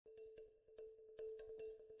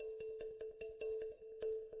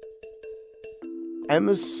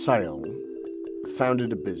Emma Sayle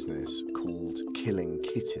founded a business called Killing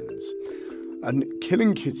Kittens. And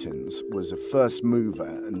Killing Kittens was a first mover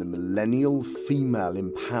in the millennial female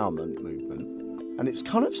empowerment movement. And it's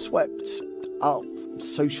kind of swept up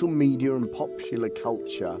social media and popular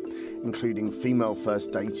culture, including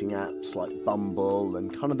female-first dating apps like Bumble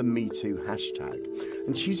and kind of the Me Too hashtag.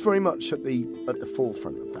 And she's very much at the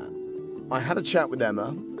forefront of that. I had a chat with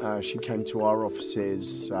Emma. She came to our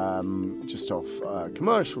offices just off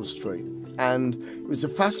Commercial Street. And it was a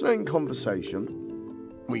fascinating conversation.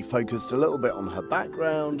 We focused a little bit on her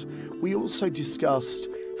background. We also discussed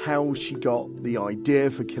how she got the idea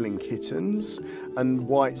for Killing Kittens and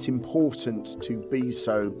why it's important to be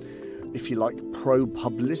so, if you like,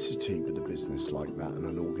 pro-publicity with a business like that and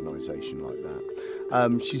an organisation like that.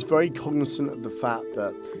 She's very cognizant of the fact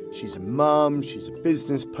that she's a mum, she's a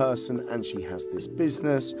business person, and she has this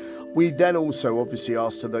business. We then also obviously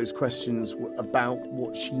asked her those questions about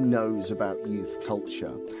what she knows about youth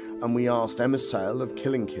culture. And we asked Emma Sayle of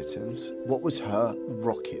Killing Kittens, what was her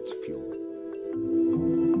rocket fuel?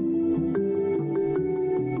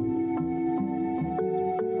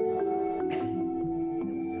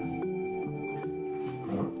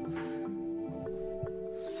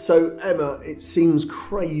 So, Emma, it seems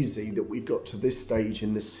crazy that we've got to this stage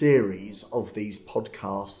in the series of these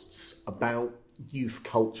podcasts about youth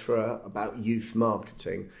culture, about youth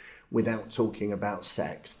marketing, without talking about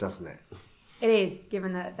sex, doesn't it? It is,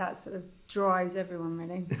 given that that sort of drives everyone,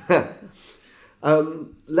 really.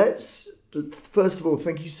 First of all,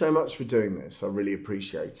 thank you so much for doing this. I really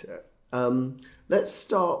appreciate it. Let's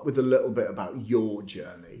start with a little bit about your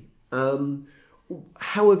journey.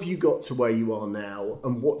 How have you got to where you are now,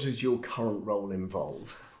 and what does your current role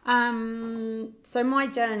involve? So my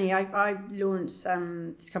journey, I launched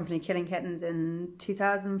this company, Killing Kittens, in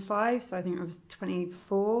 2005. So I think I was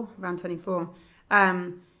around 24.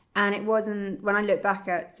 And it wasn't, when I look back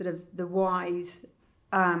at sort of the whys,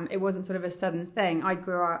 it wasn't sort of a sudden thing. I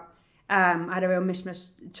grew up, I had a real mishmash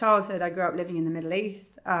childhood. I grew up living in the Middle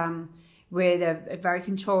East with a very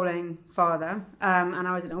controlling father. And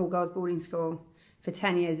I was at an all-girls boarding school for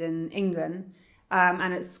 10 years in England.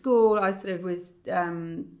 And at school, I sort of was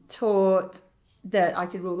taught that I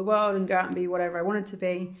could rule the world and go out and be whatever I wanted to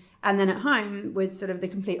be. And then at home was sort of the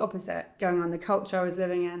complete opposite going on, the culture I was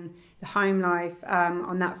living in, the home life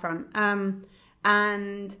on that front.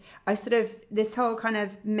 And I sort of, this whole kind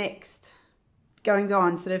of mixed goings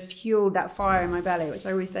on sort of fueled that fire in my belly, which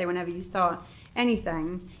I always say whenever you start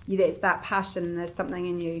anything, it's that passion, there's something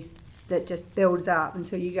in you that just builds up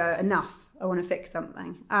until you go, enough, I want to fix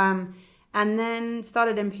something. And then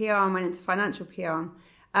started in PR and went into financial PR.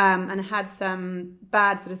 And had some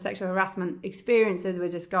bad sort of sexual harassment experiences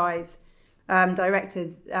with just guys,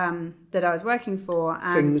 directors that I was working for.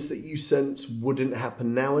 And things that you sense wouldn't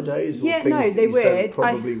happen nowadays? Or yeah, things no, that they you would.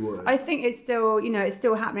 Probably would. I think it's still, it's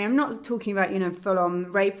still happening. I'm not talking about,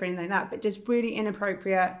 full-on rape or anything like that, but just really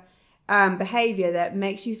inappropriate behaviour that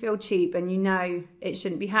makes you feel cheap and it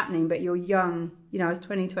shouldn't be happening, but you're young. I was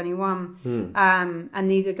 21. And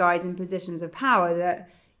these are guys in positions of power that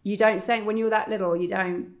you don't say, when you're that little, you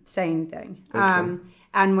don't say anything. Okay.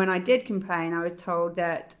 And when I did complain, I was told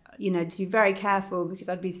that, to be very careful because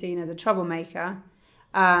I'd be seen as a troublemaker.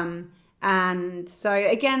 And so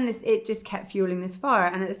again, it just kept fueling this fire.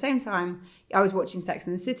 And at the same time, I was watching Sex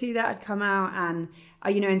and the City that had come out, and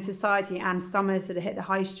in Society and Summer sort of hit the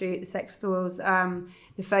high street, the sex stores.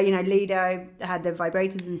 Lido had the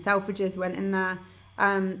vibrators and Selfridges went in there.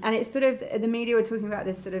 And it's sort of, the media were talking about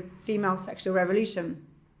this sort of female sexual revolution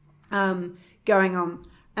going on.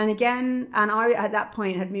 And I at that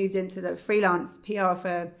point had moved into the freelance PR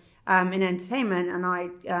for in entertainment, and I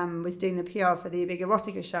was doing the PR for the big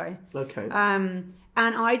erotica show. Okay. And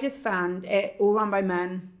I just found it all run by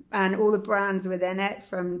men, and all the brands within it,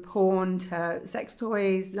 from porn to sex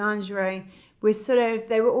toys, lingerie,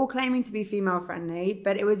 they were all claiming to be female friendly,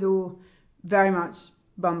 but it was all very much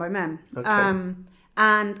run by men. Okay.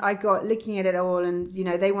 And I got looking at it all, and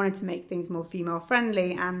they wanted to make things more female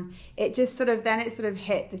friendly, and it just sort of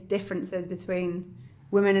hit the differences between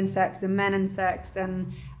women and sex and men and sex,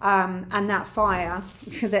 and that fire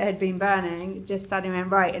that had been burning just suddenly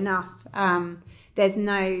went, right, enough. There's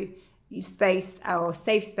no space or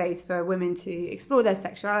safe space for women to explore their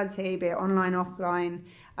sexuality, be it online, offline,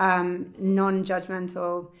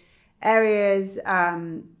 non-judgmental areas,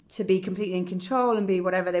 to be completely in control and be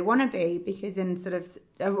whatever they want to be, because in sort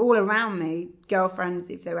of all around me, girlfriends,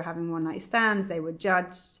 if they were having one night stands, they were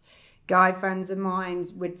judged. Guy friends of mine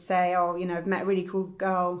would say, I've met a really cool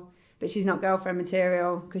girl but she's not girlfriend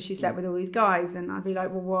material because she slept with all these guys. And I'd be like,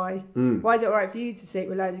 well, why? Why is it all right for you to sleep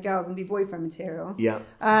with loads of girls and be boyfriend material? Yeah.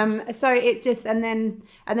 So it just, and then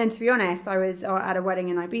to be honest, I was at a wedding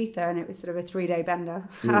in Ibiza, and it was sort of a 3-day bender.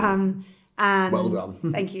 And well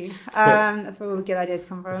done. Thank you. That's where all the good ideas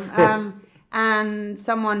come from. And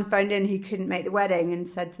someone phoned in who couldn't make the wedding and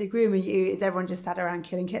said to the groom, is everyone just sat around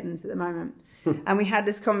killing kittens at the moment? And we had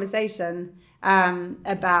this conversation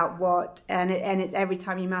about what, and it's every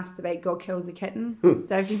time you masturbate, God kills a kitten.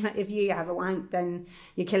 So if you have a wank, then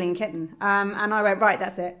you're killing a kitten. And I went, right,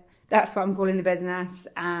 that's it. That's what I'm calling the business.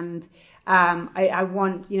 And I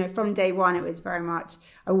want, from day one, it was very much,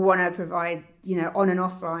 I want to provide, on and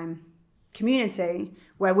offline community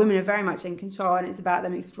where women are very much in control, and it's about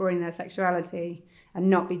them exploring their sexuality and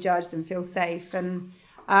not be judged and feel safe. And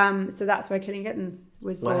so that's where Killing Kittens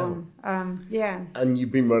was born. Yeah. And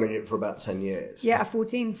you've been running it for about 10 years? Yeah,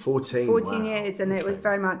 14 wow. years. And it was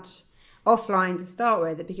very much offline to start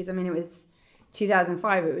with, because it was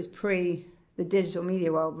 2005, it was pre the digital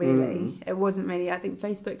media world, really. It wasn't really, I think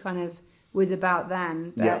Facebook kind of was about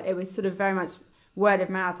then, but it was sort of very much word of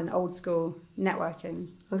mouth and old school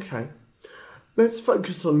networking. Okay. Let's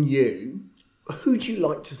focus on you. Who do you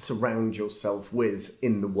like to surround yourself with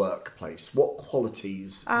in the workplace? What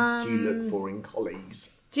qualities do you look for in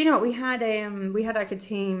colleagues? Do you know what, we had like a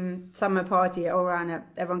team summer party all around.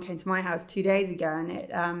 Everyone came to my house 2 days ago, and it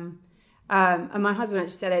and my husband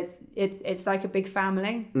actually said it's like a big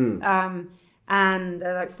family. And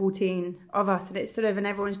there are like 14 of us, and it's sort of, and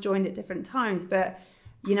everyone's joined at different times, but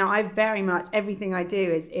I very much, everything I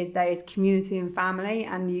do is there is community and family,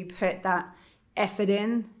 and you put that effort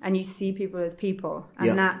in and you see people as people,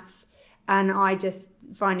 and and I just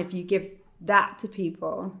find if you give that to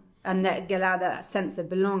people and that allow that sense of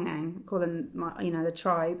belonging, call them the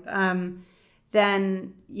tribe,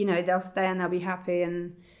 then they'll stay and they'll be happy.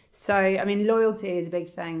 And so loyalty is a big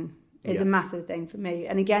thing, is a massive thing for me,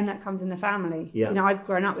 and again that comes in the family. I've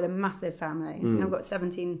grown up with a massive family. I've got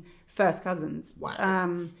 17 first cousins.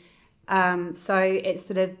 Wow. So it's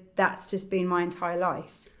sort of, that's just been my entire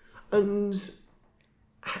life. And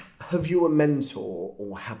have you a mentor,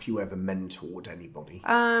 or have you ever mentored anybody?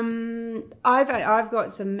 I've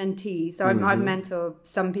got some mentees. So I've mentored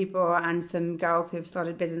some people and some girls who've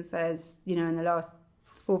started businesses, in the last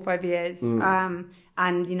 4 or 5 years. And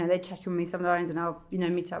they check in with me sometimes, and I'll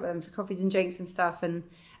meet up with them for coffees and drinks and stuff. And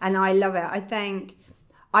I love it. I think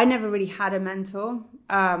I never really had a mentor.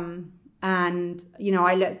 And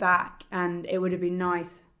I look back, and it would have been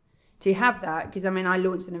nice to have that, because I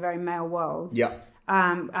launched in a very male world. Yeah.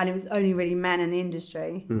 And it was only really men in the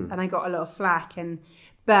industry, and I got a lot of flack.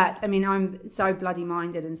 But I'm so bloody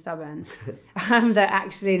minded and stubborn that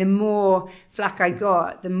actually the more flack I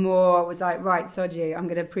got, the more I was like, right, sod you, I'm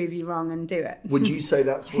going to prove you wrong and do it. Would you say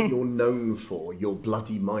that's what you're known for, your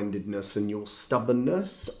bloody mindedness and your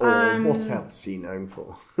stubbornness, or what else are you known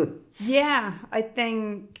for? Yeah, I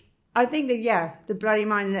think that, the bloody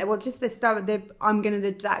mindedness, well, just the stubborn,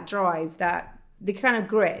 that drive, that the kind of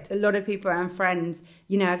grit. A lot of people and friends,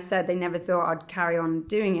 have said they never thought I'd carry on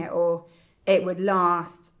doing it, or it would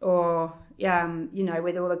last, or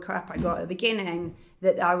with all the crap I got at the beginning,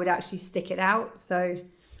 that I would actually stick it out. So,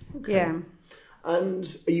 yeah.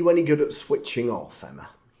 And are you any good at switching off, Emma?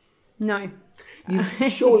 No.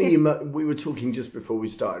 Surely we were talking just before we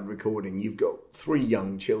started recording. You've got 3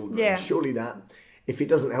 young children. Yeah. Surely that, if it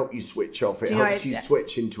doesn't help you switch off, it helps you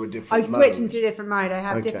switch into a different mode. I switch into a different mode. I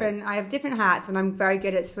have different hats, and I'm very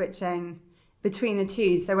good at switching between the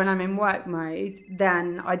two. So when I'm in work mode,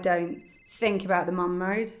 then I don't think about the mum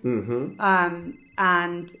mode.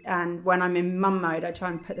 And when I'm in mum mode, I try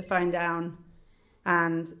and put the phone down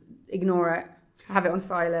and ignore it, have it on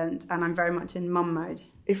silent, and I'm very much in mum mode.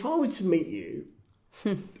 If I were to meet you,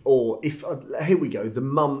 or if here we go,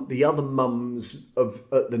 the other mums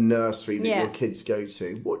at the nursery that your kids go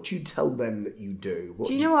to, what do you tell them that you do?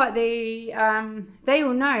 Do you know what they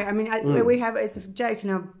all know? We have, it's a joke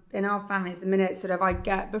in our families. The minute sort of I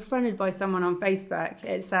get befriended by someone on Facebook,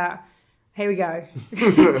 it's that, here we go.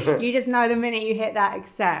 You just know the minute you hit that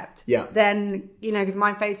accept. Yeah. Then because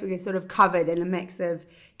my Facebook is sort of covered in a mix of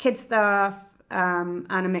kid stuff and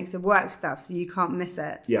a mix of work stuff, so you can't miss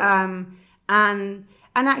it. Yeah.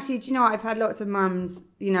 And actually, do you know what? I've had lots of mums,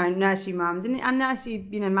 nursery mums and nursery,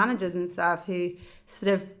 managers and stuff who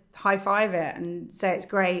sort of high five it and say it's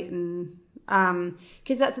great. And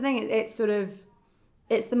because that's the thing, it's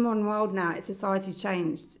the modern world now. Society's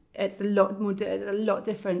changed. It's a lot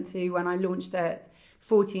different to when I launched it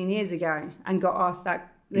 14 years ago and got asked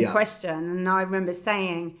the question. And I remember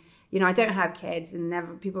saying, I don't have kids, and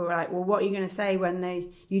never people were like, well, what are you going to say when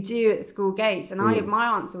you do at the school gates? And my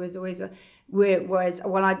answer was always,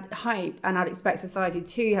 well, I'd hope and I'd expect society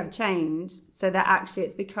to have changed so that actually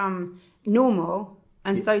it's become normal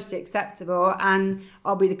and socially acceptable, and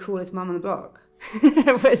I'll be the coolest mum on the block.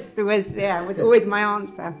 was always my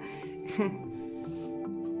answer.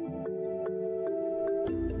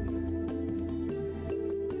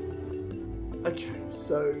 Okay,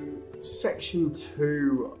 so section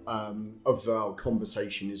 2 of our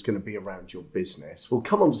conversation is going to be around your business. We'll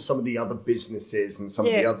come on to some of the other businesses and some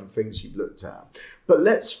of the other things you've looked at. But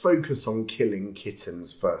let's focus on Killing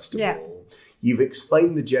Kittens first of all. You've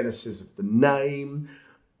explained the genesis of the name.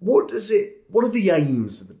 What are the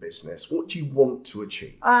aims of the business? What do you want to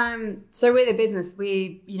achieve? So with the business,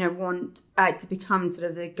 we, want to become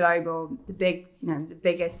sort of the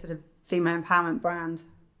biggest sort of female empowerment brand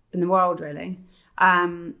in the world, really.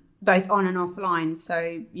 Both on and offline.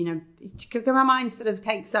 So, my mind sort of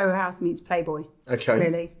takes Soho House meets Playboy. Okay.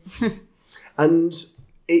 Really. And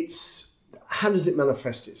how does it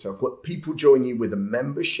manifest itself? What, people join you with a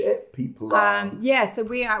membership? People are... so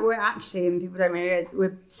we're actually, and people don't realize,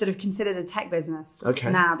 we're sort of considered a tech business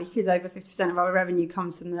now, because over 50% of our revenue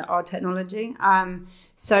comes from our technology.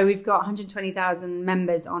 So we've got 120,000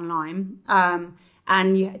 members online.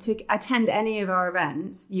 And to attend any of our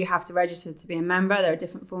events, you have to register to be a member. There are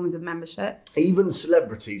different forms of membership. Even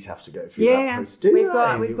celebrities have to go through that process.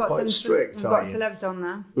 We've got some strict. We've got celebs on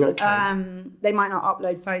there. Okay. They might not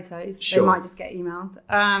upload photos. Sure. They might just get emailed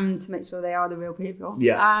to make sure they are the real people.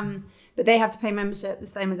 Yeah. But they have to pay membership the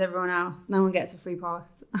same as everyone else. No one gets a free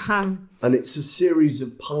pass. And it's a series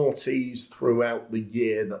of parties throughout the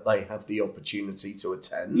year that they have the opportunity to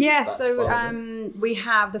attend. Yeah. So we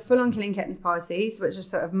have the full-on Killing Kittens parties, which are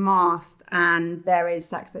sort of masked, and there is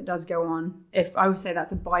sex that does go on. If I would say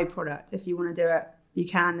that's a byproduct. If you want to do it, you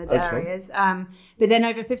can. There's areas. But then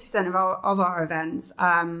over 50% of our events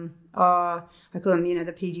are, I call them,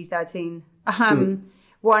 the PG-13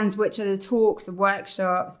 ones, which are the talks, the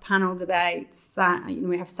workshops, panel debates. That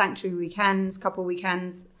we have sanctuary weekends, couple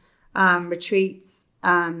weekends, retreats,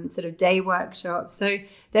 sort of day workshops. So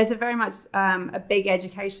there's a very much a big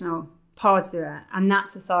educational part to it, and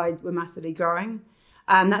that's the side we're massively growing.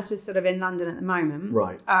 That's just sort of in London at the moment.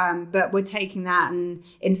 Right. But we're taking that and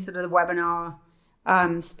into sort of the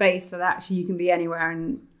webinar space, so that actually you can be anywhere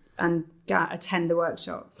and attend the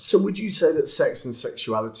workshops. So would you say that sex and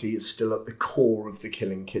sexuality is still at the core of the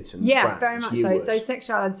Killing Kittens brand? Yeah, very much so. So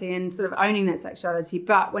sexuality and sort of owning that sexuality.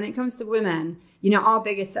 But when it comes to women, our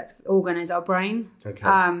biggest sex organ is our brain.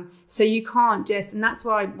 Okay. So you can't just, and that's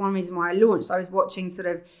why one reason why I launched, I was watching sort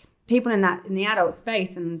of people in the adult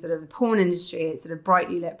space and sort of the porn industry, it's sort of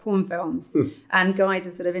brightly lit porn films, and guys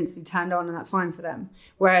are sort of instantly turned on, and that's fine for them.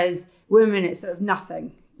 Whereas women, it's sort of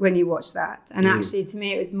nothing when you watch that. And actually, to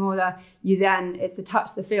me, it was more it's the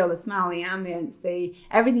touch, the feel, the smell, the ambience,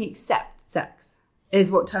 everything except sex is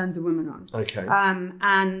what turns a woman on. Okay.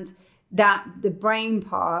 And that the brain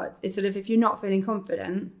part is sort of, if you're not feeling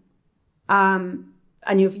confident, and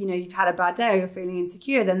you've had a bad day or you're feeling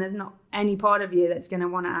insecure, then there's not any part of you that's going to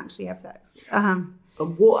want to actually have sex. And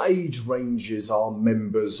what age ranges are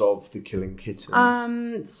members of the Killing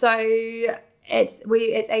Kittens? So it's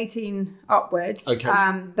 18 upwards.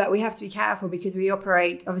 Okay. But we have to be careful because we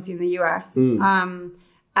operate obviously in the US.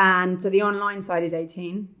 And so the online side is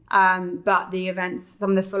 18. But the events,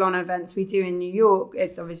 some of the full-on events we do in New York,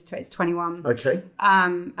 it's 21. Okay.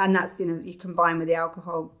 And that's, you combine with the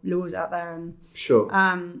alcohol laws out there. And sure.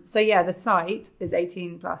 So yeah, the site is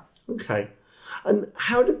 18 plus. Okay. And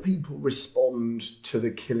how do people respond to the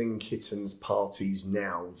Killing Kittens parties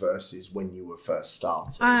now versus when you were first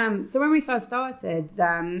starting? So when we first started,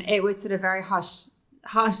 it was sort of very hush.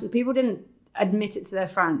 People didn't admit it to their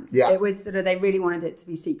friends. Yeah. It was sort of, they really wanted it to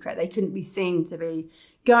be secret. They couldn't be seen to be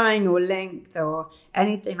going or linked or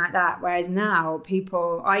anything like that. Whereas now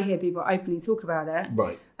I hear people openly talk about it.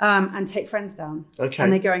 Right. And take friends down. Okay.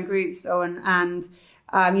 And they go in groups and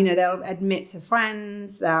they'll admit to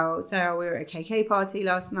friends. They'll say, "Oh, we were at a KK party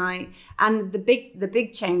last night." And the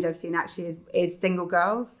big change I've seen actually is single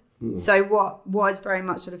girls. So what was very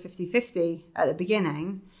much sort of 50-50 at the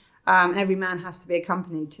beginning, and every man has to be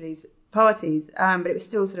accompanied to these parties, but it was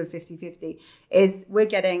still sort of 50-50, is we're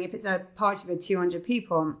getting, if it's a party for 200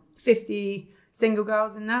 people, 50 single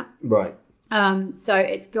girls in that. Right. So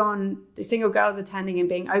it's gone, the single girls attending and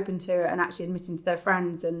being open to it and actually admitting to their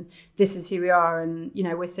friends, and this is who we are, and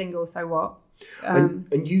we're single, so what?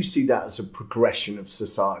 And you see that as a progression of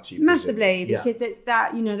society? Massively, because it's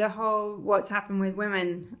that, the whole, what's happened with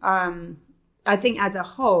women, I think as a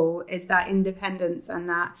whole, is that independence and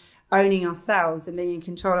that owning ourselves and being in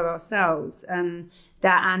control of ourselves, and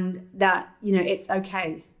that it's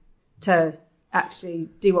okay to actually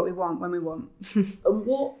do what we want when we want. And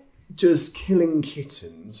what does Killing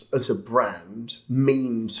Kittens as a brand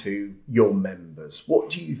mean to your members? What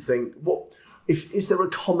do you think? Is there a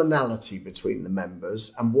commonality between the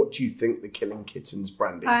members, and what do you think the Killing Kittens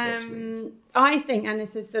brand ethos means? I think, and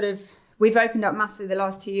this is sort of, we've opened up massively the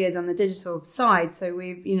last 2 years on the digital side. So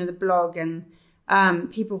we've, the blog, and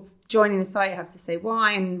people joining the site have to say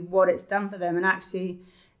why and what it's done for them. And actually,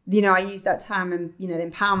 I use that term in, the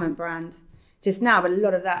empowerment brand just now, but a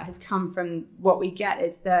lot of that has come from what we get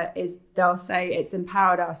is they'll say it's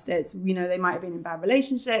empowered us. It's, they might have been in bad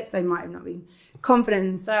relationships. They might have not been confident in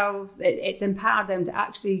themselves. It's empowered them to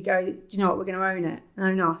actually go, do you know what, we're going to own it and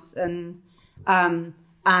own us. And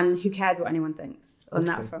who cares what anyone thinks on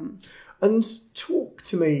that front. And talk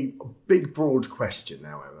to me, a big broad question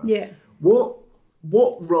now, Emma. Yeah.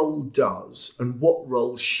 What role does and what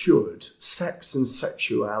role should sex and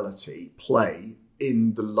sexuality play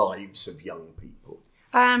in the lives of young people?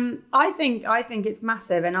 I think it's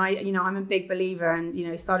massive, and I'm a big believer,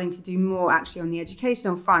 and starting to do more actually on the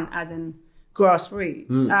educational front, as in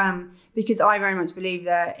grassroots, because I very much believe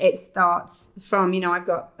that it starts from I've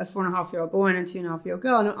got a 4.5-year-old boy and a 2.5-year-old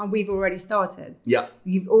girl, and we've already started. Yeah,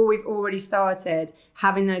 we've already started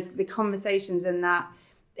having the conversations, and that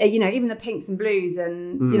even the pinks and blues,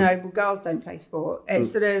 and well, girls don't play sport.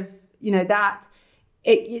 It's sort of that.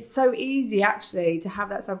 It's so easy actually to have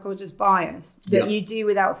that subconscious bias that you do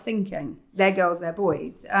without thinking. They're girls, they're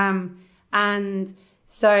boys, and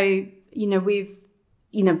so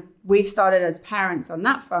we've started as parents on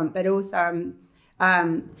that front, but also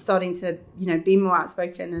starting to be more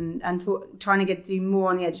outspoken and trying to do more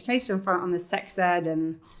on the education front, on the sex ed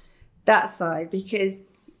and that side, because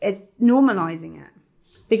it's normalizing it.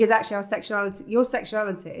 Because actually, your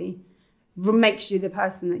sexuality makes you the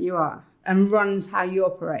person that you are and runs how you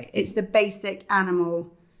operate. It's the basic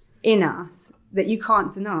animal in us that you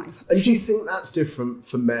can't deny. And do you think that's different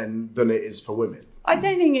for men than it is for women? I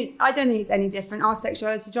don't think it's any different. Our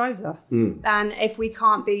sexuality drives us, and if we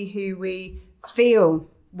can't be who we feel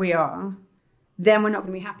we are, then we're not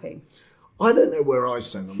going to be happy. I don't know where I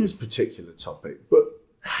stand on this particular topic, but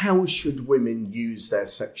how should women use their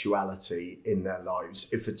sexuality in their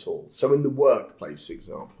lives, if at all? So in the workplace,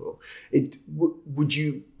 example,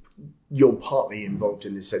 you're partly involved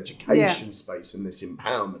in this education space and this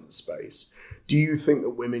empowerment space. Do you think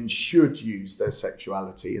that women should use their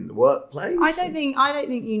sexuality in the workplace? I don't think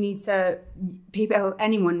you need to.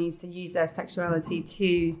 Anyone needs to use their sexuality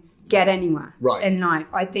to get anywhere in life.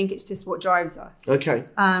 I think it's just what drives us. Okay.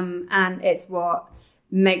 And it's what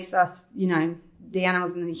makes us, the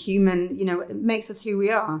animals and the human, it makes us who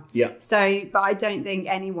we are. Yeah. So, but I don't think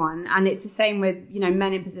anyone, and it's the same with,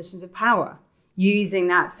 men in positions of power, using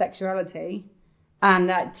that sexuality and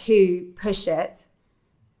that to push it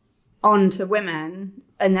onto women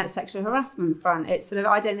and that sexual harassment front. It's sort of,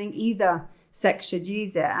 I don't think either sex should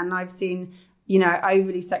use it. And I've seen,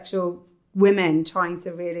 overly sexual women trying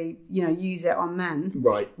to really, use it on men.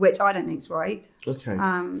 Right. Which I don't think is right. Okay.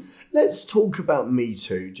 Let's talk about Me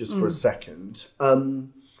Too just for a second.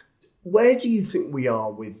 Where do you think we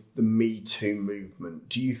are with the Me Too movement?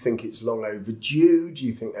 Do you think it's long overdue? Do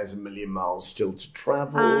you think there's a million miles still to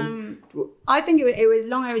travel? I think it was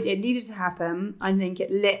long overdue. It needed to happen. I think it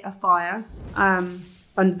lit a fire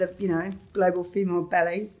under the, global female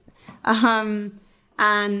bellies.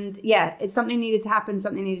 And yeah, it's something needed to happen,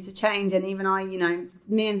 something needed to change. And even I,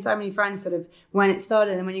 me and so many friends sort of, when it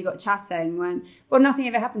started and when you got chatting, well, nothing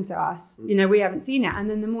ever happened to us. We haven't seen it. And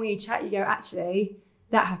then the more you chat, you go, actually,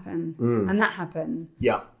 that happened and that happened.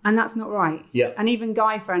 Yeah. And that's not right. Yeah. And even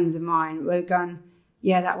guy friends of mine were going,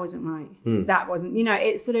 yeah, that wasn't right. That wasn't,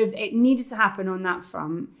 it's sort of, it needed to happen on that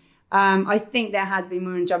front. I think there has been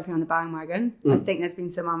women jumping on the bandwagon. I think there's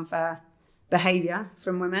been some unfair behaviour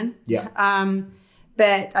from women. Yeah.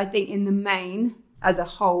 But I think in the main, as a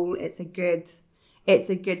whole, it's a good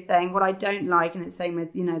thing. What I don't like, and it's the same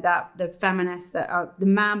with, that the feminists that are the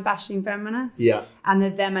man bashing feminists and the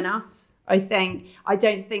them and us. I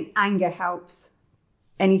don't think anger helps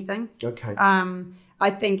anything. Okay. I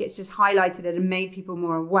think it's just highlighted it and made people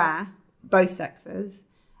more aware, both sexes,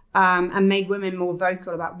 and made women more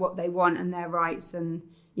vocal about what they want and their rights, and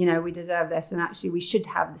we deserve this, and actually we should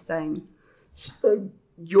have the same. So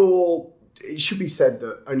it should be said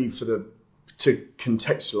that only to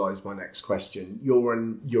contextualise my next question, you're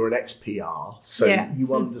an ex-PR, so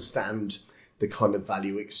you understand the kind of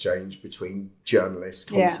value exchange between journalists,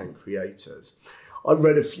 content creators. I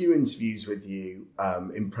read a few interviews with you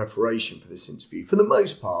in preparation for this interview. For the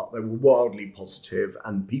most part, they were wildly positive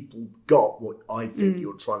and people got what I think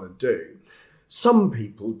you're trying to do. Some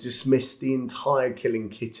people dismiss the entire Killing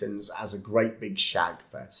Kittens as a great big shag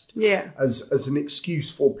fest. Yeah. As an excuse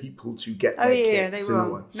for people to get their kicks. They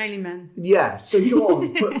were mainly men. Yeah, so go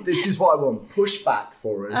on. This is what I want. Push back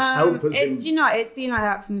for us. Help us. Do you know, it's been like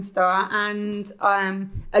that from the start. And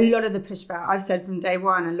a lot of the pushback, I've said from day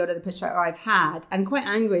one, a lot of the pushback I've had, and quite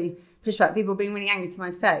angry pushback, people being really angry to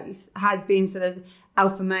my face, has been sort of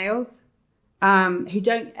alpha males who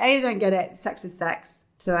don't get it. Sex is sex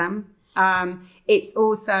to them. It's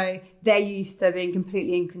also they're used to being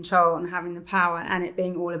completely in control and having the power and it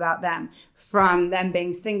being all about them. From them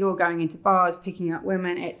being single, going into bars, picking up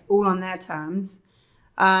women, it's all on their terms.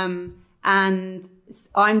 And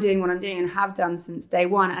I'm doing what I'm doing and have done since day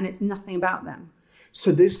one, and it's nothing about them.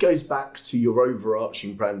 So this goes back to your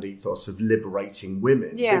overarching brand ethos of liberating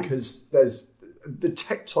women, because there's the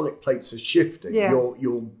tectonic plates are shifting. Yeah.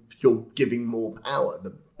 You're giving more power.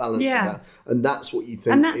 The balance of that. And that's what you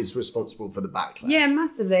think is responsible for the backlash. Yeah,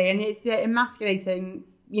 massively. And it's emasculating.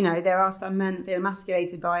 You know, there are some men that feel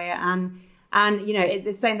emasculated by it. And you know,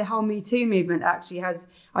 it's saying the whole Me Too movement actually has,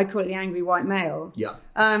 I call it the angry white male,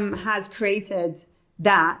 has created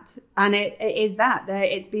that. And it is that.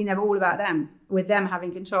 It's been all about them, with them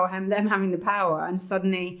having control, them having the power. And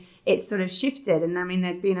suddenly it's sort of shifted. And I mean,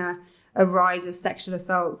 there's been a rise of sexual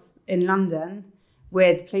assaults in London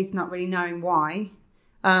with police not really knowing why.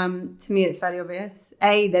 To me, it's fairly obvious.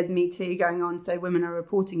 A, there's Me Too going on, so women are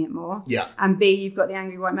reporting it more. Yeah. And B, you've got the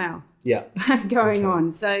angry white male. Yeah. going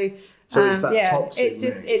on. So it's that toxic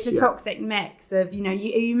mix. It's a toxic mix of, you know,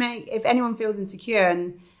 you make, if anyone feels insecure,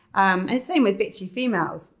 and it's the same with bitchy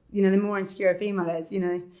females. You know, the more insecure a female is, you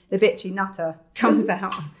know, the bitchy nutter comes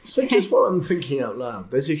out. So just while I'm thinking out loud,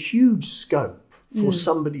 there's a huge scope for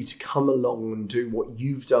somebody to come along and do what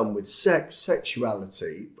you've done with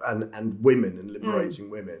sexuality and women and liberating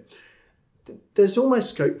women. There's almost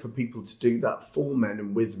scope for people to do that for men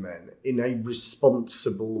and with men in a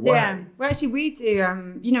responsible way. Yeah, well, actually, we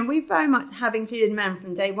do. You know, we very much have included men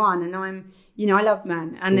from day one, and I love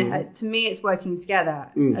men, and to me, it's working together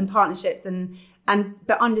and partnerships,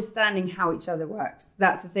 but understanding how each other works.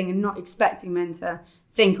 That's the thing, and not expecting men to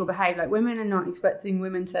think or behave like women, and not expecting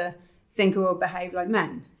women to think or behave like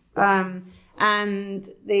men.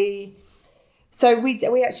 So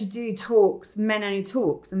we actually do talks, men only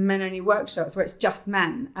talks and men only workshops where it's just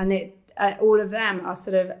men, and all of them are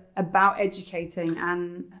sort of about educating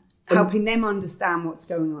and helping them understand what's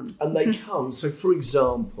going on. And they come. So, for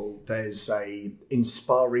example, there's a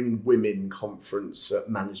Inspiring Women conference at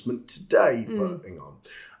Management Today working on.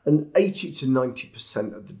 And 80 to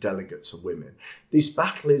 90% of the delegates are women. This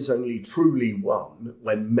battle is only truly won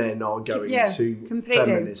when men are going to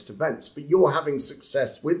feminist events. But you're having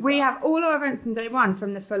success with We have all our events from day one,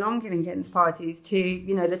 from the full-on Killing Kittens parties to,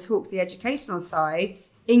 you know, the talks, the educational side,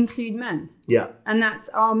 include men. Yeah. And that's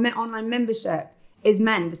our online membership is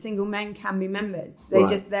men. The single men can be members.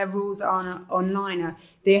 Their rules are online.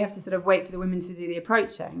 They have to sort of wait for the women to do the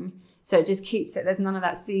approaching. So it just keeps it. There's none of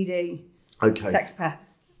that seedy sex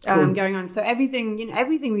pest. Going on. So everything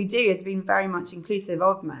we do has been very much inclusive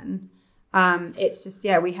of men. It's just,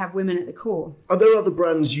 we have women at the core. Are there other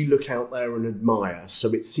brands you look out there and admire?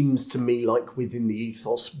 So it seems to me like within the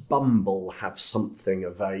ethos, Bumble have something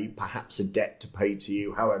of perhaps a debt to pay to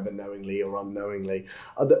you, however knowingly or unknowingly.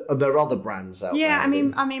 Are there other brands out there? Yeah, I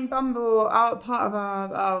mean, Bumble, part of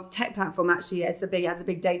our tech platform actually has a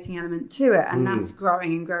big dating element to it, and that's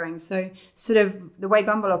growing and growing. So sort of the way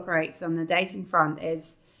Bumble operates on the dating front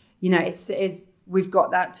is, you know, we've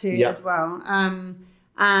got that too as well.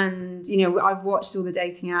 And, you know, I've watched all the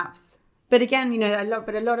dating apps. But again, you know, a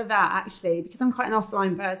lot of that actually, because I'm quite an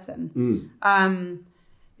offline person,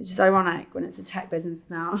 which is ironic when it's a tech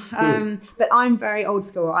business now. But I'm very old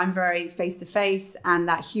school. I'm very face-to-face and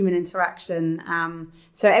that human interaction.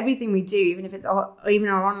 So everything we do, even if it's even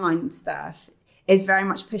our online stuff, is very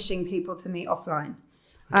much pushing people to meet offline.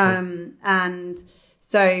 And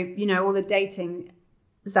so, you know, all the dating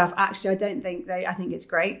stuff, actually, I think it's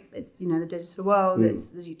great. It's, you know, the digital world,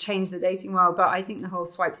 you change the dating world, but I think the whole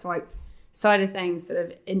swipe side of things sort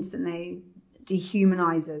of instantly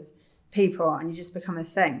dehumanizes people and you just become a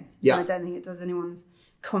thing. Yeah. And I don't think it does anyone's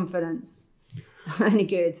confidence any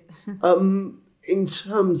good. In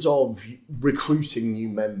terms of recruiting new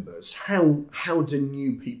members, how do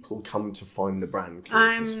new people come to find the brand?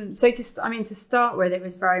 To start with, it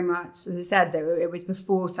was very much, as I said, it was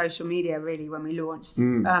before social media really when we launched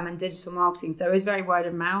and digital marketing. So it was very word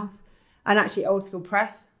of mouth, and actually old school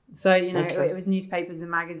press So, it was newspapers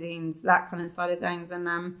and magazines, that kind of side of things.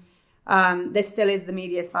 And there still is the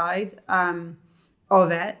media side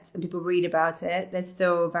of it, and people read about it. There's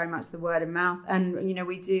still very much the word of mouth. And,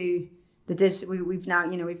 we do the digital, we've now,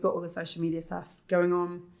 we've got all the social media stuff going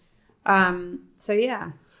on. So,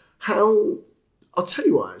 yeah. I'll tell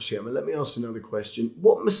you what, actually, Emma, let me ask another question.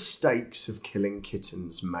 What mistakes have Killing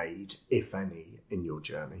Kittens made, if any, in your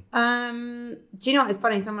journey? Do you know what? It's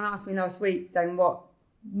funny. Someone asked me last week saying,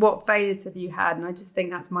 what failures have you had? And I just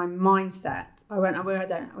think that's my mindset. I went, we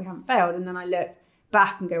haven't failed. And then I look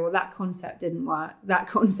back and go, well, that concept didn't work. That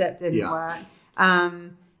concept didn't work.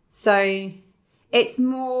 So it's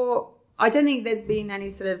more, I don't think there's been any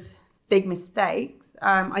sort of big mistakes.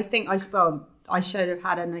 I think I should have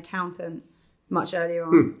had an accountant much earlier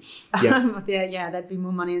on. There'd be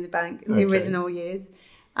more money in the bank in the original years.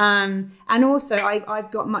 And also I've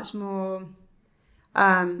got much more,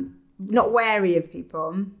 not wary of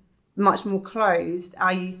people, much more closed.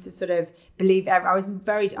 I used to sort of believe, I am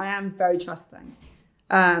very trusting.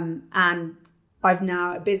 And I've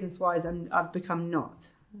now, business-wise, I've become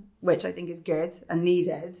not, which I think is good and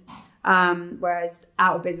needed. Whereas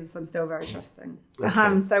out of business, I'm still very trusting.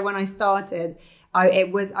 So when I started, I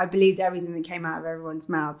believed everything that came out of everyone's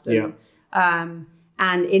mouths.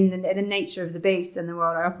 And in the nature of the beast and the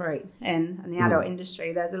world I operate in, and the adult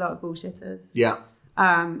industry, there's a lot of bullshitters.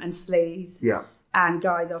 And sleaze. And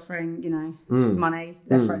guys offering, money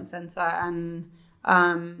left, right, and centre. And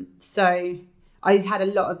so I had a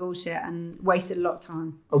lot of bullshit and wasted a lot of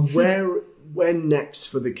time. And where next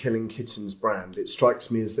for the Killing Kittens brand? It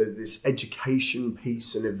strikes me as though this education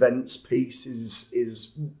piece and events piece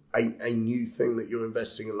is a new thing that you're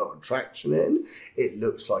investing a lot of traction in. It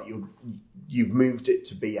looks like you've moved it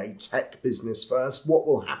to be a tech business first. What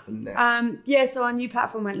will happen next? So our new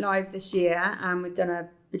platform went live this year, and we're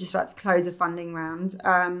just about to close a funding round.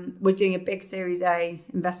 We're doing a big Series A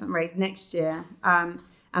investment raise next year.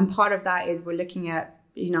 And part of that is we're looking at,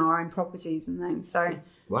 our own properties and things. So,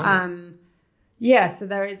 so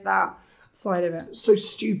there is that side of it. So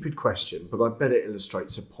stupid question, but I bet it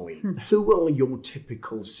illustrates a point. Who are your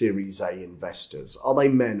typical Series A investors? Are they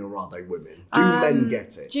men or are they women? Do men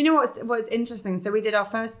get it? Do you know what's interesting? So we did our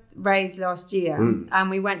first raise last year, and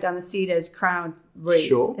we went down the Cedars crowd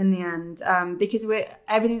route in the end, because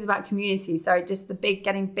everything's about community. So just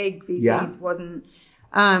getting big VCs wasn't.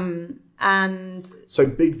 And so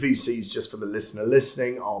big VCs, just for the listener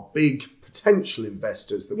listening, are big potential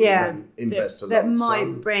investors that will then invest that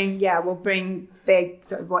might bring big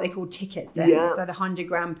sort of what they call tickets in, so the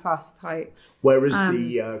 $100,000 plus type. Whereas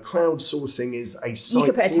the crowdsourcing is a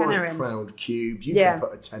site like Crowdcube. You can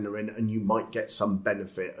put a tenner in and you might get some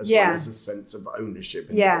benefit as well as a sense of ownership.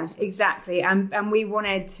 Exactly. And we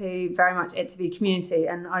wanted to very much it to be community.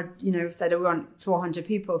 And I, said we want 400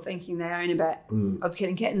 people thinking they own a bit of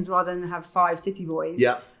Killing Kittens rather than have 5 city boys.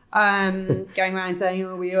 Going around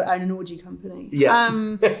saying, we own an orgy company.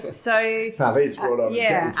 So that is what I was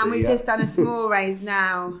getting to, and we've just done a small raise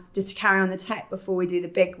now just to carry on the tech before we do the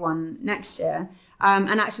big one next year.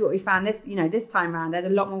 And actually what we found this time around, there's a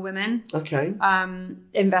lot more women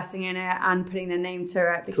investing in it and putting their name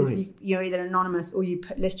to it, because you're either anonymous or you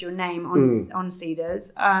list your name on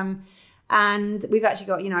Cedars. And we've actually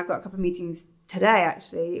got, I've got a couple of meetings today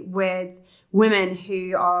actually with women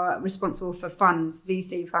who are responsible for funds,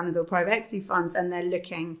 VC funds or private equity funds, and they're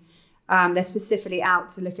looking, they're specifically out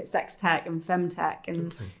to look at sex tech and femtech.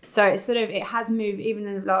 And so it's it has moved, even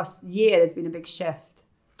in the last year, there's been a big shift.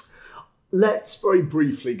 Let's very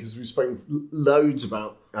briefly, because we've spoken loads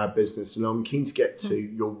about our business and I'm keen to get to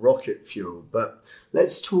your rocket fuel, but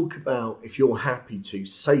let's talk about, if you're happy to,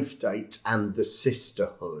 Safe Date and the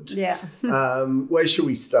sisterhood. Where shall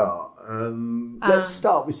we start? Let's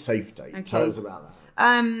start with Safe Date. Tell us about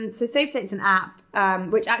that. So Safe Date's an app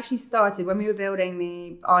which actually started when we were building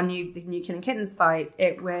the new Killing Kittens site.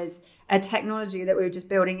 It was a technology that we were just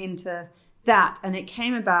building into that, and it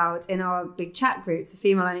came about in our big chat groups, the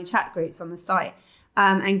female-only chat groups on the site.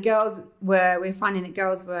 And we're finding that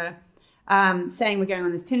girls were saying we're going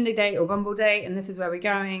on this Tinder date or Bumble date, and this is where we're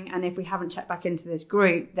going. And if we haven't checked back into this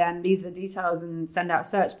group, then these are the details, and send out a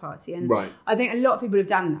search party. And I think a lot of people have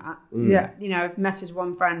done that. I've messaged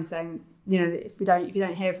one friend saying, if you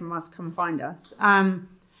don't hear from us, come and find us.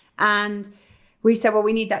 And we said, well,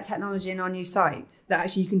 we need that technology in our new site that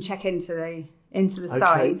actually you can check into the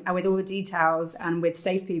site and with all the details and with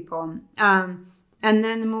safe people. And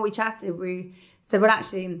then the more we chatted, we said, well,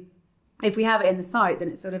 actually, if we have it in the site, then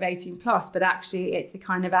it's 18 plus, but actually it's the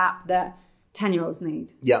kind of app that 10-year-olds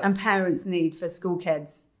need and parents need for school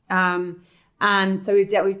kids. And so we've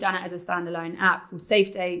done it as a standalone app called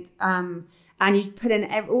Safe Date. And And you put in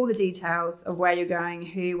all the details of where you're going,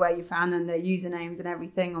 where you found them, their usernames and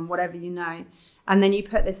everything on whatever you know. And then you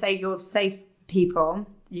put your safe people.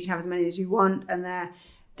 You can have as many as you want, and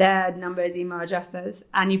their numbers, email addresses.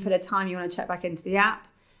 And you put a time you want to check back into the app.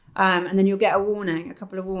 And then you'll get a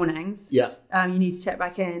couple of warnings. Yeah. You need to check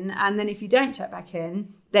back in. And then if you don't check back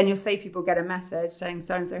in, then your safe people get a message saying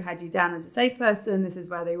so-and-so had you down as a safe person. This is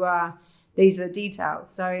where they were. These are the details.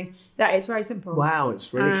 So that is very simple. Wow,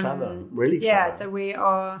 it's really clever. Really clever. Yeah, so we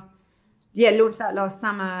are, launched that last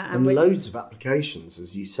summer. And loads of applications,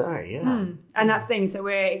 as you say, yeah. And that's the thing. So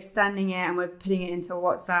we're extending it and we're putting it into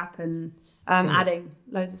WhatsApp and adding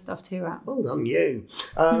loads of stuff to it. Well done, you.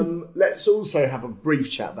 Let's also have a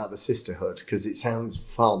brief chat about the sisterhood, because it sounds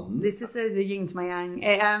fun. The sisterhood, the yin to my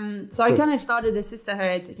yang. So I kind of started the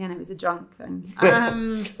sisterhood, again, it was a drunk thing.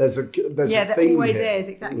 There's a theme there always here. is,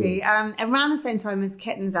 exactly. Around the same time as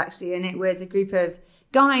Kittens, actually, and it was a group of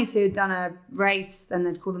guys who had done a race and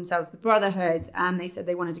they'd called themselves the Brotherhood, and they said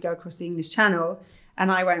they wanted to go across the English Channel.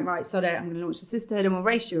 And I went, right, sod it, I'm going to launch the sisterhood and we'll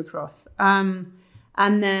race you across.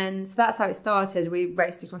 And then, so that's how it started. We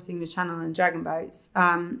raced across the English Channel in dragon boats.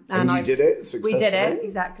 And you did it successfully? We did it,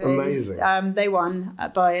 exactly. Amazing. They won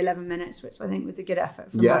by 11 minutes, which I think was a good effort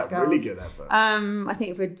from us girls. Really good effort. I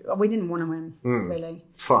think we didn't want to win, really.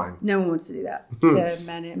 Fine. No one wants to do that to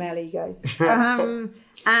male egos.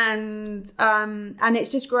 And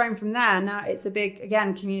it's just grown from there. Now it's a big,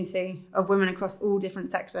 again, community of women across all different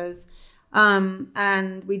sectors.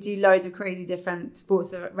 And we do loads of crazy different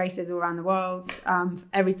sports races all around the world,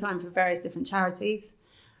 every time for various different charities.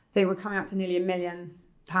 I think we're coming up to nearly £1 million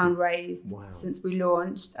raised since we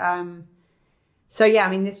launched. So yeah, I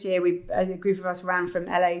mean, this year a group of us ran from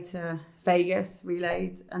LA to Vegas,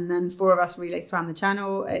 relayed, and then 4 of us relayed around the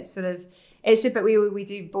channel. But we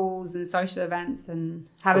do balls and social events and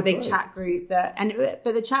have a big chat group but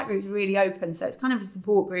the chat group's really open, so it's kind of a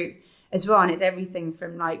support group as well, and it's everything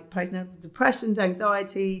from like postnatal depression to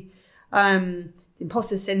anxiety,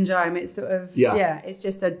 imposter syndrome. It's sort of it's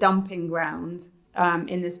just a dumping ground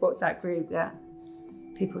in this WhatsApp group that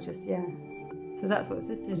people just So that's what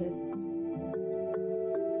Sisterhood is.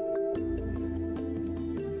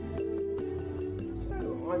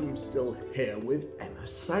 So I'm still here with Emma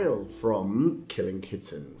Sayle from Killing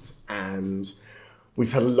Kittens, and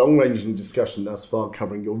we've had a long-ranging discussion thus far,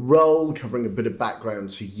 covering your role, covering a bit of background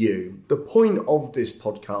to you. The point of this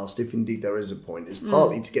podcast, if indeed there is a point, is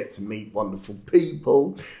partly to get to meet wonderful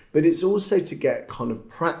people, but it's also to get kind of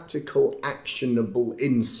practical, actionable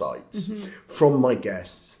insights from my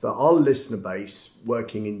guests that our listener base,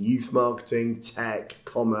 working in youth marketing, tech,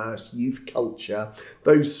 commerce, youth culture,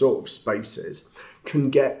 those sort of spaces, can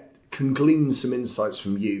glean some insights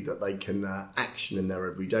from you that they can action in their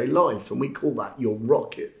everyday life. And we call that your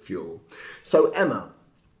rocket fuel. So Emma,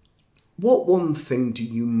 what one thing do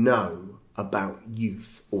you know about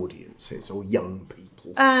youth audiences or young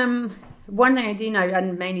people? One thing I do know,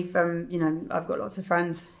 and mainly from, I've got lots of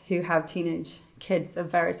friends who have teenage kids of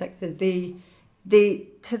various sexes. To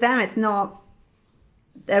them, it's not,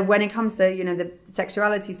 when it comes to, the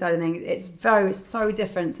sexuality side of things, it's so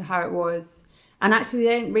different to how it was. And actually,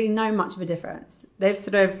 they don't really know much of a difference. They've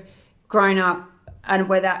sort of grown up and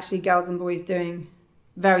with actually girls and boys doing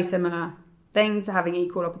very similar things, having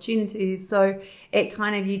equal opportunities. So it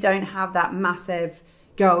kind of, you don't have that massive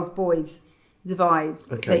girls-boys divide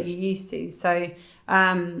that you used to. So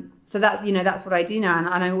that's, that's what I do know.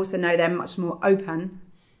 And I also know they're much more open.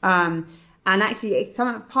 And actually, it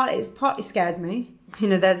partly scares me.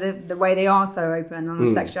 The way they are so open on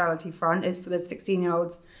the sexuality front is sort of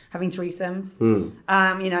 16-year-olds having threesomes.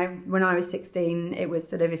 When I was 16, it was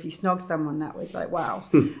sort of, if you snogged someone, that was like, wow.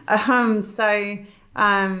 I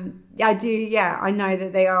know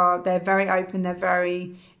that they're very open.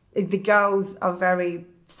 The girls are very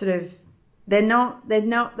sort of, they're not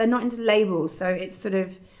into labels. So it's sort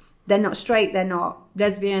of, they're not straight, they're not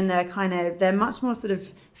lesbian, they're much more sort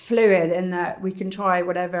of fluid in that we can try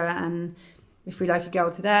whatever. And if we like a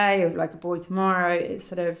girl today or like a boy tomorrow, it's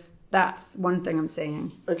sort of, that's one thing I'm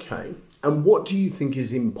seeing. Okay. And what do you think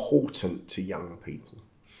is important to young people?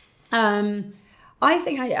 I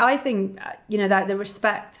think that the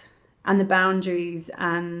respect and the boundaries,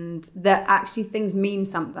 and that actually things mean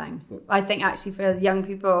something. I think actually for young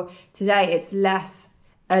people today, it's less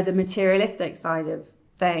the materialistic side of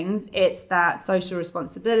things. It's that social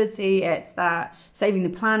responsibility. It's that saving the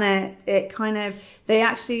planet. I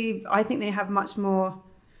think they have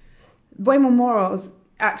way more morals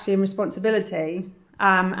actually and responsibility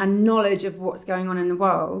and knowledge of what's going on in the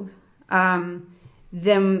world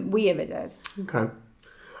than we ever did. Okay.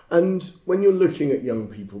 And when you're looking at young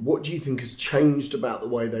people, what do you think has changed about the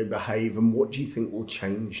way they behave, and what do you think will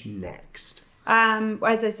change next?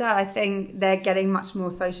 As I said, I think they're getting much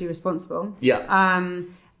more socially responsible. Yeah.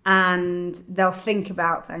 And they'll think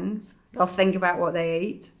about things. They'll think about what they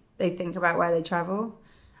eat. They think about where they travel.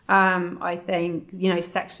 I think,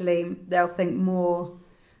 sexually, they'll think more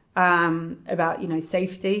about,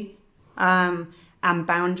 safety and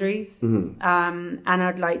boundaries. Mm-hmm. And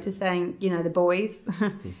I'd like to think, the boys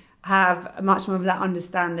have much more of that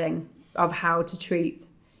understanding of how to treat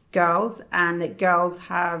girls, and that girls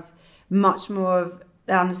have much more of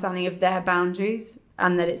the understanding of their boundaries,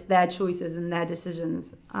 and that it's their choices and their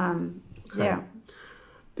decisions. Okay. Yeah.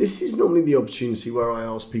 This is normally the opportunity where I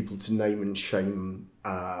ask people to name and shame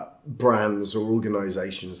brands or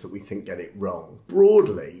organisations that we think get it wrong.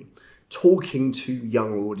 Broadly, talking to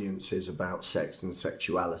young audiences about sex and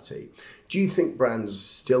sexuality, do you think brands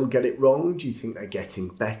still get it wrong? Do you think they're getting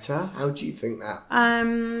better? How do you think that?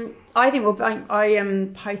 I think, I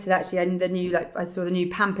posted actually I saw the new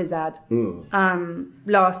Pampers ad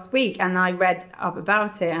last week, and I read up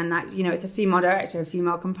about it, and it's a female director, a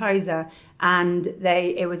female composer, and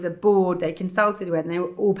it was a board they consulted with, and they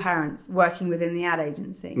were all parents working within the ad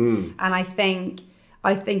agency. And I think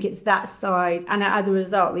it's that side, and as a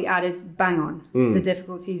result, the ad is bang on the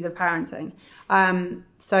difficulties of parenting.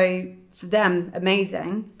 So for them,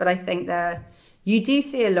 amazing. But I think you do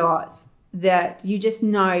see a lot that you just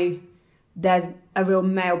know there's a real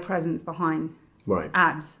male presence behind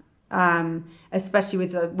ads, especially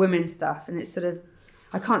with the women stuff. And it's sort of,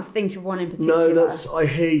 I can't think of one in particular. No, I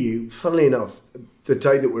hear you. Funnily enough, the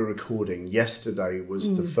day that we're recording, yesterday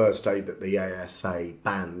was the first day that the ASA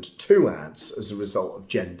banned 2 ads as a result of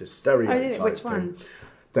gender stereotyping. Oh, which ones?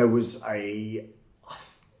 There was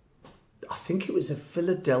I think it was a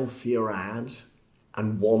Philadelphia ad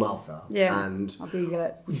and one other. Yeah, and I'll Google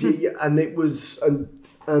it. And it was,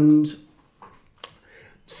 and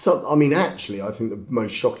so, I mean, actually, I think the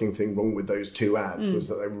most shocking thing wrong with those 2 ads was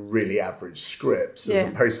that they were really average scripts as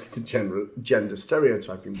opposed to the gender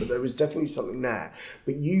stereotyping. But there was definitely something there.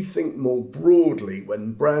 But you think more broadly,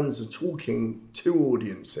 when brands are talking to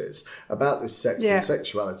audiences about this sex and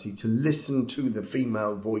sexuality, to listen to the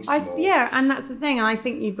female voice more. Yeah, and that's the thing. And I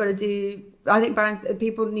think you've got to do... I think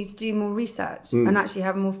people need to do more research and actually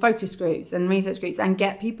have more focus groups and research groups, and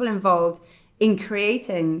get people involved in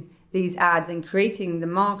creating these ads and creating the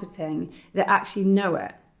marketing that actually know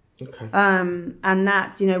it. Okay. And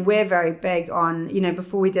that's, we're very big on,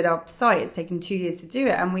 before we did our site, it's taken 2 years to do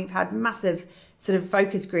it, and we've had massive sort of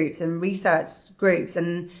focus groups and research groups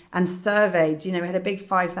and surveyed. We had a big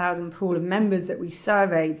 5,000 pool of members that we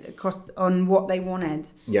surveyed across on what they wanted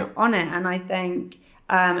on it. And I think,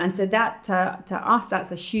 and so that to us,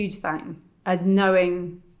 that's a huge thing, as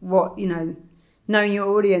knowing what, knowing your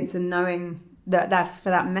audience and knowing that's for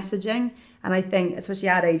that messaging. And I think especially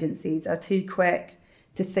ad agencies are too quick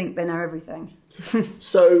to think they know everything.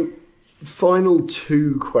 So, final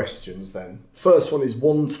 2 questions then. First one is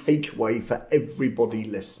one takeaway for everybody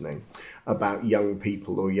listening about young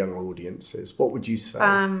people or young audiences. What would you say?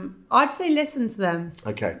 I'd say listen to them.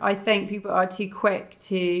 Okay. I think people are too quick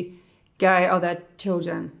to go, oh, they're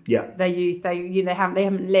children. Yeah. They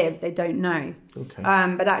haven't lived, they don't know. Okay.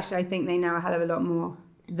 But actually, I think they know a hell of a lot more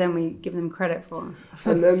than we give them credit for.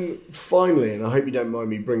 And then finally, and I hope you don't mind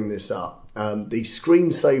me bringing this up, the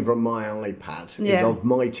screensaver on my iPad is of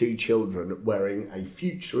my 2 children wearing a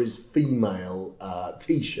Future is Female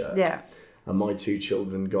t-shirt. Yeah. And my 2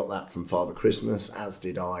 children got that from Father Christmas, as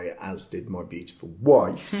did I, as did my beautiful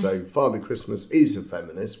wife. So Father Christmas is a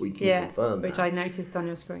feminist, we can confirm that. Which I noticed on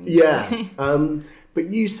your screen. Yeah. But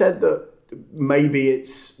you said that maybe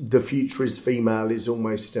it's the Future is Female is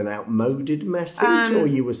almost an outmoded message, or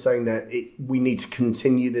you were saying that we need to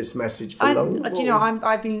continue this message for longer? Do you know,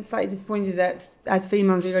 I've been slightly disappointed that as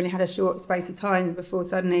females we've only had a short space of time before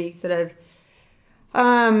suddenly sort of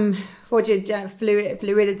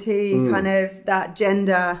fluidity, kind of that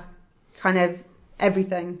gender, kind of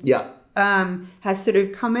everything. Yeah. Has sort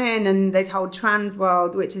of come in, and they told trans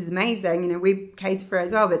world, which is amazing. We cater for it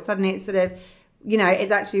as well, but suddenly it's sort of,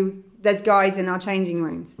 it's actually, there's guys in our changing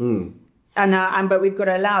rooms, and but we've got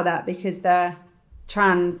to allow that because they're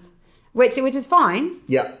trans, which is fine.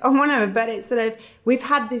 Yeah. On one of it, but it's sort of, we've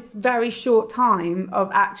had this very short time of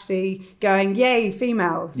actually going, yay,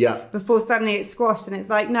 females. Yeah. Before suddenly it's squashed, and it's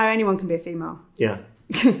like, no, anyone can be a female. Yeah.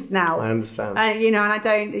 Now. I understand. And I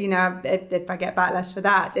don't, if I get backlash for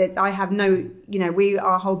that, I have no,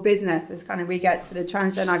 our whole business is kind of, we get sort of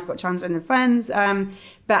transgender, I've got transgender friends, and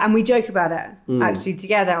we joke about it actually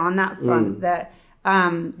together on that front, that,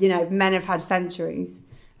 men have had centuries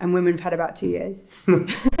and women have had about 2 years.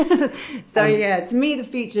 So yeah, to me the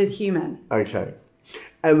future is human. Okay.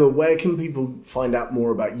 Emma, where can people find out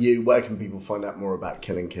more about you? Where can people find out more about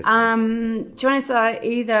Killing Kittens? To be honest,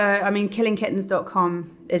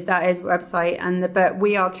 killingkittens.com is the website, but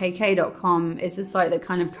wearekk.com is the site that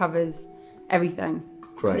kind of covers everything.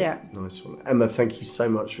 Great. Yeah. Nice one. Emma, thank you so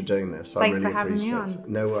much for doing this. Thanks for having me on.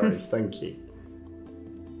 No worries. Thank you.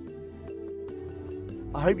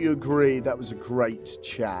 I hope you agree that was a great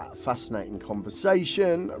chat, fascinating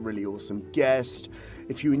conversation, a really awesome guest.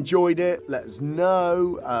 If you enjoyed it, let us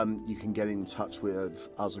know. You can get in touch with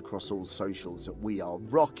us across all socials at We Are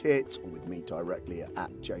Rocket, or with me directly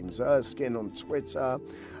at James Erskine on Twitter.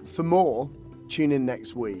 For more, tune in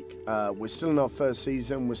next week. We're still in our first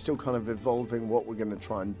season. We're still kind of evolving what we're going to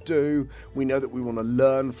try and do. We know that we want to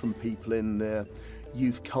learn from people in the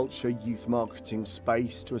youth culture, youth marketing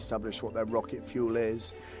space to establish what their rocket fuel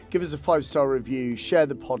is. Give us a 5-star review, share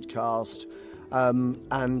the podcast,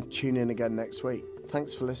 and tune in again next week.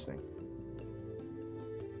 Thanks for listening.